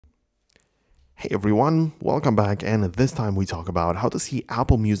Hey everyone, welcome back, and this time we talk about how to see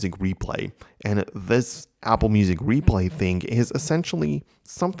Apple Music Replay. And this Apple Music Replay thing is essentially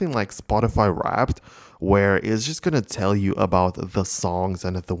something like Spotify Wrapped, where it's just gonna tell you about the songs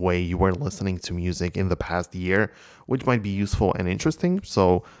and the way you were listening to music in the past year, which might be useful and interesting.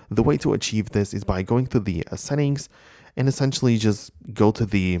 So the way to achieve this is by going to the settings and essentially just go to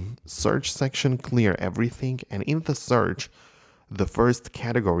the search section, clear everything, and in the search, the first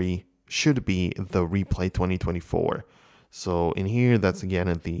category should be the replay 2024. So in here, that's again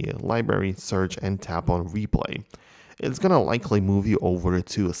at the library, search and tap on replay. It's gonna likely move you over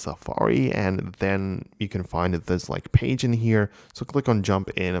to a Safari, and then you can find this like page in here. So click on jump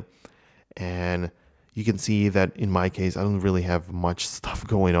in, and you can see that in my case, I don't really have much stuff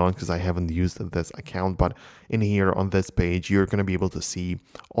going on because I haven't used this account. But in here on this page, you're going to be able to see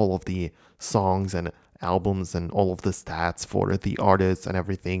all of the songs and albums and all of the stats for the artists and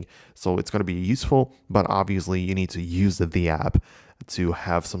everything. So it's going to be useful, but obviously you need to use the app to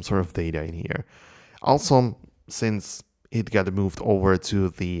have some sort of data in here. Also, since it got moved over to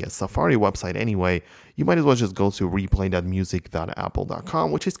the Safari website anyway, you might as well just go to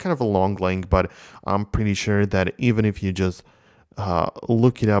replay.music.apple.com, which is kind of a long link, but I'm pretty sure that even if you just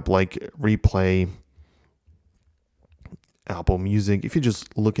look it up like replay Apple Music, if you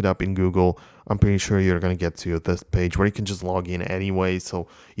just look it up in Google, I'm pretty sure you're going to get to this page where you can just log in anyway, so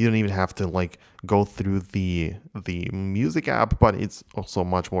you don't even have to like go through the music app, but it's also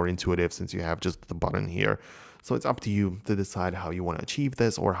much more intuitive since you have just the button here. So it's up to you to decide how you want to achieve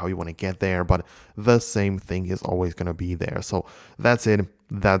this or how you want to get there, but the same thing is always going to be there. So that's it.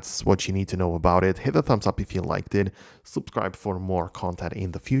 That's what you need to know about it. Hit the thumbs up if you liked it, subscribe for more content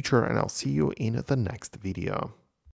in the future, and I'll see you in the next video.